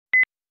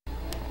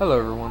Hello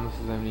everyone, this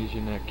is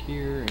AmnesiaNeck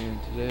here,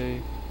 and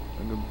today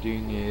I'm going to be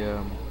doing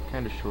a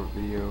kind of short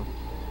video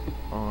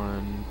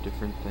on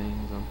different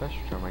things on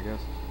Pesterchum, I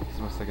guess. This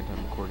is my second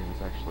time recording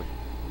this actually.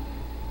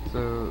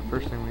 So the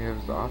first thing we have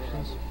is the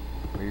options.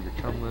 We have your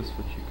chum list,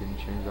 which you can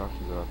change the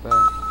options about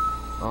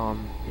that.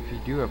 If you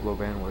do have low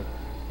bandwidth,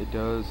 it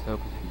does help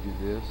if you do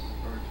this,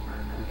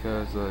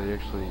 because it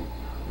actually,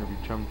 whenever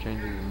your chum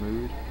changes the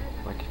mood,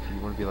 like if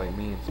you want to be like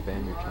me and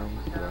spam your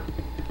chums,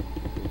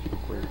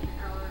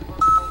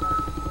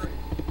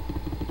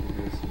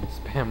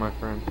 spam my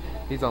friend.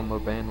 He's on low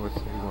bandwidth,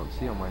 so he won't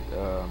see all my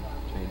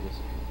changes.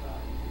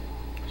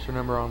 Show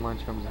number online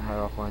chums and hide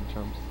offline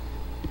chums.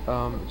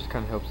 It just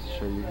kind of helps to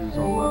show you who's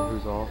online,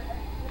 who's off.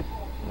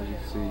 As you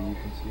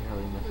can see how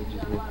he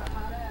messages with.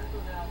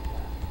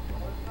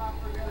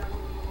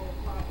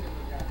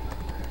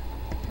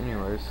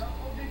 Anyways,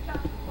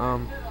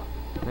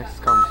 next is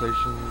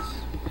conversations.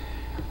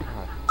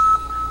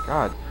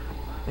 God.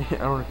 I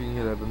don't know if you can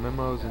hear that, but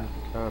memos and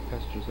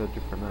pesters have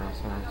different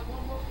sounds.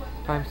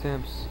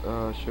 Timestamps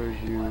shows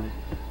you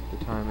the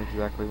time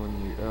exactly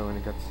when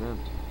it got sent.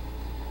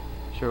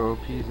 Show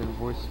OPs and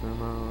voice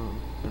memos,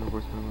 as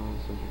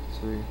you can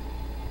see.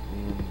 Me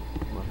and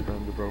my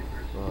friend are both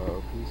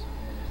OPs.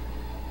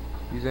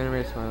 Use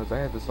animated smiles. I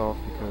have this off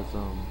because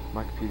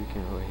my computer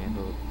can't really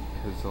handle it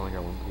because it's only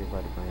got 1 GB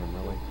of RAM.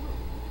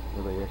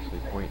 Really actually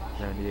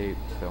 0.98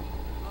 still.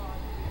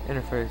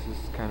 Interface is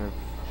kind of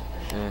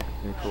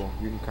neutral.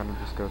 You can kind of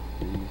just go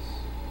through these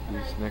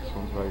next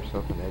ones by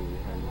yourself and edit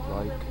it how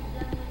you like.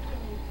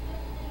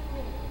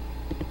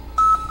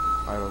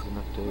 Idols and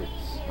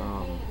updates.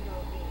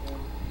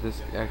 This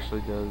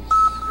actually does.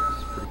 This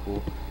is pretty cool.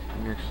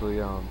 You can actually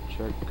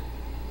check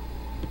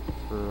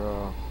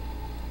for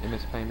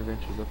MS Paint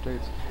Adventures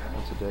updates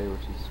once a day,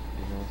 which is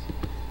pretty nice.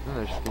 Then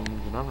there's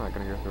themes, and I'm not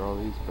gonna go through all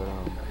these, but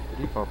the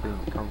default theme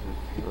comes with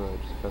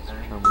just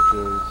Pesterchum, which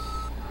is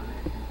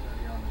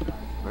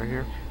right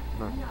here.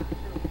 No,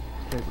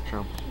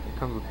 Pesterchum. It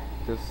comes with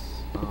this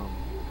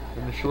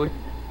initially,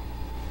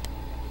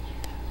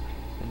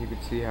 and you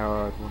can see how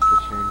I'd want to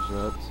change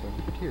that. So,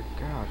 dear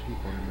God,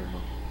 people in the memo.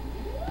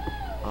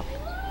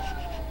 Options.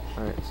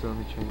 Alright, so let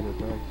me change that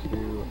back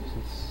to,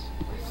 since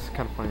it's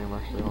kind of funny, I'm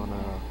actually on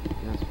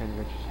MS Paint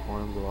Adventures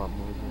forums a lot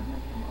more than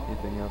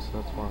anything else, so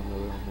that's why I'm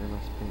really on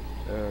MS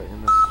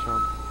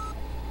Chum.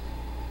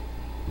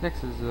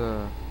 Next is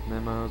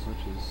memos,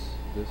 which is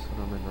this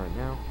one I'm in right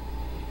now.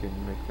 You can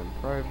make them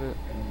private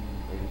and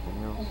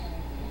everything else.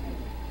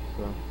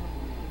 So,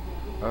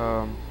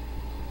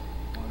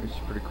 it's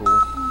pretty cool.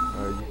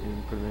 You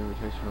can put an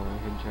invitation on a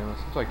hidden channel.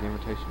 Seems like the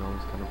invitation only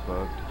is kind of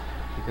bugged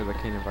because I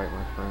can't invite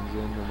my friends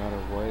in no matter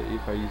what,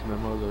 if I use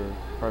memos or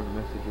private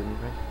message or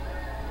anything.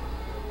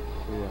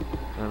 So yeah,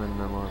 I'm in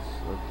memos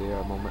at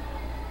the moment.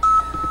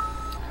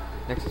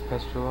 Next is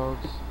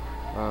Pesterlogs.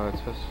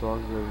 It's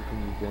Pesterlogs of everything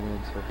you've been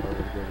in so far.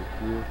 We'll go to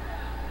view.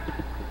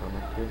 Click on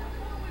up here.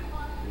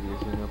 You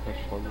guys know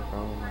Pesterlogs I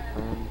found with my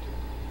friend.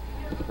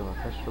 Let's go to my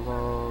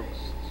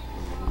Pesterlogs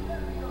to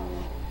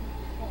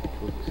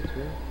Twix 2. I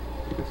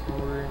think that's what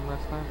we were in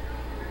last time.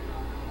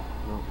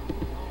 No.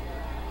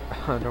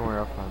 Don't worry,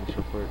 I'll find this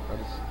real quick. I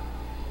just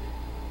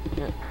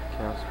can't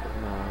cast, but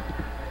no.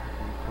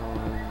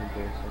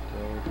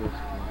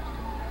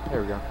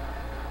 There we go.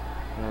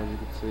 And as you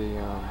can see,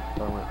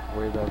 if I went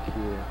way back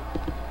here,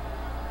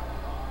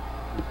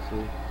 you can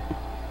see.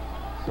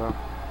 So,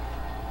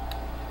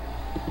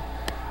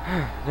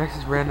 next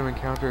is random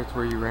encounter. It's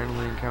where you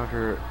randomly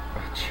encounter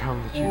a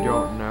chum that you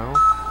don't know.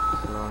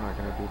 So I'm not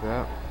gonna do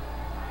that.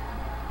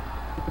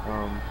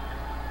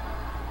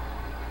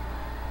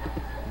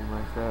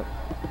 Like that.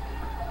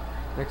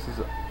 Next is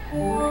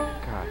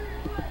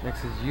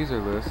Next is user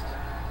list,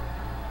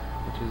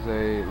 which is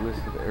a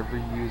list of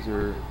every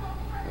user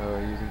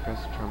using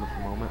Pesterchum at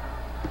the moment.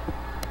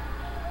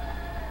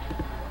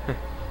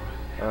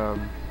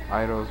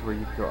 Idols, where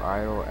you can go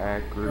idle,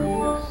 add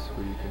groups,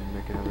 where you can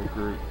make another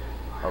group.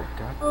 Oh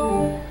God!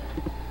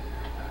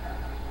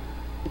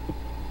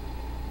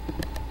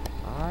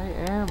 I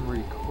am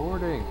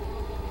recording.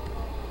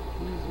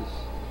 Jesus.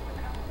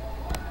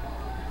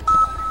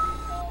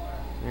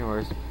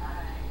 Anyways,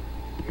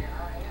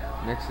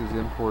 next is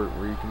import,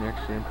 where you can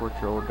actually import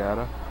your old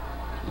data,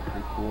 which is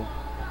pretty cool.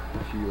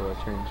 If you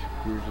change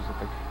computers or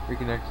something,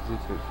 reconnect it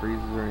if it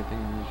freezes or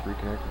anything, you just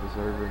reconnect to the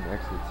server and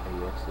exit how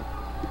you exit.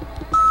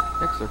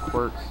 Next are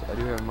quirks. I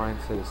do have mine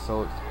set as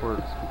select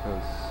quirks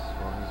because,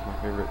 well, he's my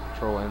favorite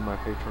troll and my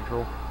patron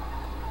troll.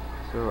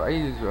 So I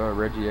use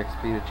Reggie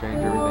XP to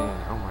change everything.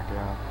 Oh my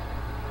God.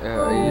 I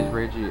use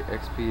Reggie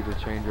XP to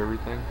change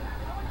everything,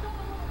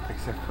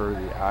 except for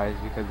the eyes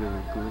because it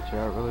would glitch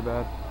out really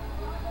bad.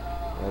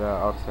 But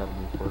I'll just add a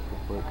new quirk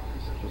real quick,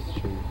 just to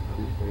show you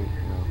briefly,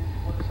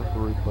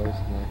 simple replace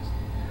next.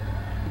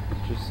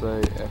 Just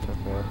say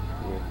FFF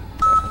with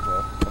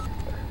FFF.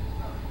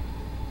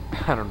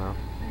 I don't know.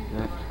 You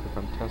have to click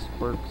on test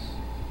quirks,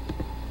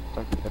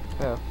 type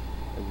FFF,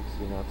 as you can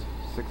see now it's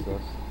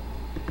success.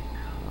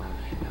 I'll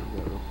show you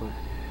that real quick.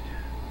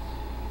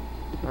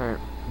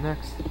 Alright,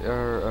 next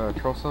are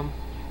Trollsome.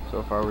 So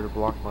if I were to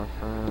block my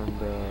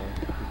friend,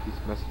 if he's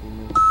messaging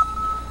me,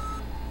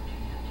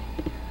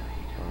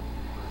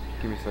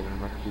 give me a second,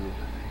 my computer.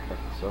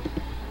 So,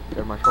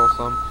 got my troll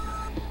sum.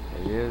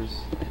 There he is.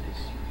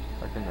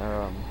 I can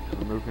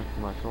remove him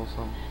from my troll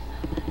sum.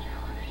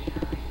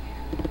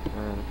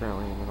 And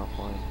apparently he went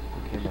offline.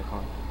 He came back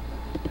on.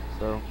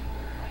 So,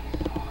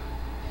 as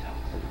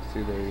you can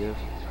see, there he is.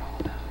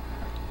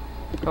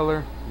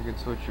 Color, you can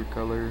switch your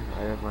color.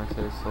 I have mine set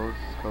as source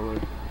color.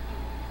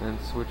 And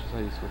switch is how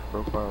you switch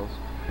profiles.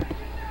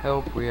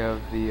 Help, we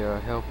have the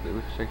help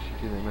which takes you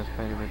to the MS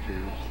Paint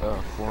Imagery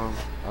forum,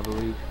 I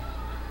believe.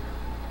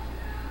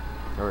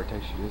 Or it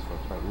takes you to this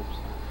website, whoops.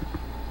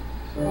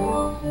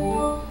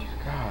 So, dear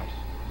God.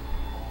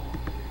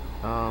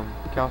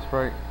 Cal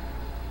Sprite.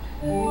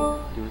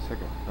 Give it a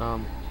second.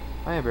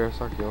 I am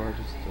Pesterchum. I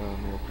just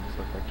opened this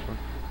up actually.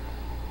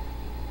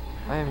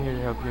 I am here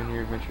to help you in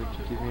your adventure.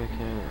 To give me a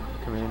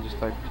command, just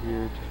type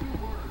here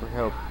for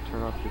help.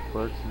 Turn off your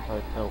quirks and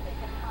type help.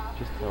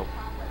 Just help.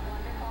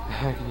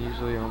 I can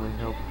usually only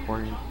help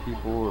warning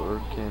people or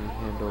can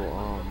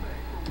handle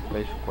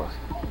base requests.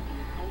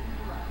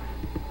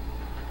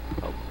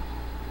 Help.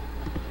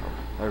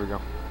 There we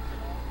go.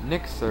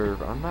 Nick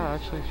serve. I'm not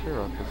actually sure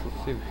about this.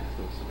 Let's see what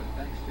this is.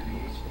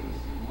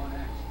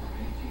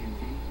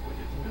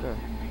 Okay.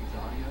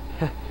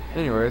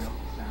 Anyways,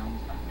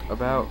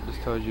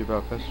 just tells you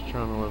about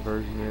Pesterchum and what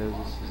version it is.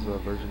 This is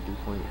version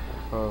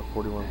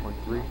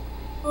 2.41.3.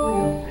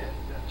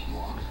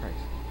 Jesus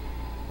Christ.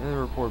 And then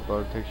report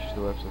bug takes you to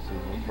the website so you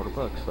can report a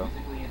bug. So,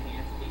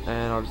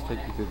 and I'll just take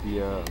you to the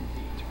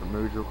different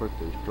moods real quick.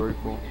 There's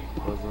joyful,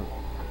 pleasant,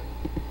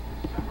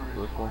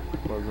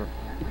 pleasant,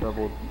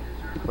 doubled,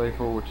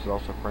 playful, which is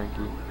also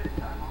cranky.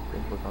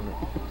 Then click on it.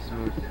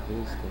 Smooth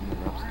is, then the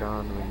map's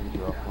gone, and then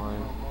you're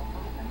offline.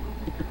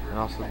 And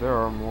also there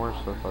are more,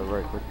 so if I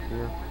right click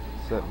here,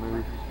 set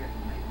mood.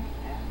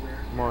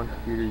 More on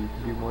computer, you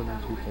can do more than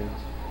 2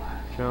 things.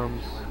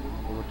 Chums,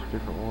 a bunch of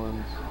different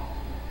ones.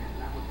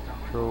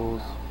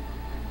 Trolls,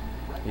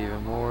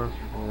 even more,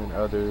 and then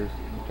other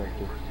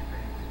objectives.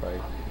 If I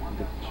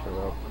get to show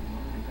up.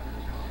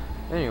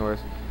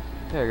 Anyways,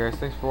 yeah guys,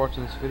 thanks for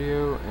watching this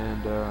video,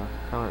 and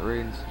comment,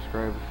 rate, and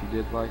subscribe if you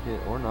did like it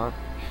or not.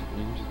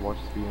 You can just watch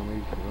this video and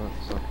leave if you want.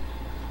 So,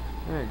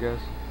 alright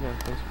guys, yeah,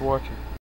 thanks for watching.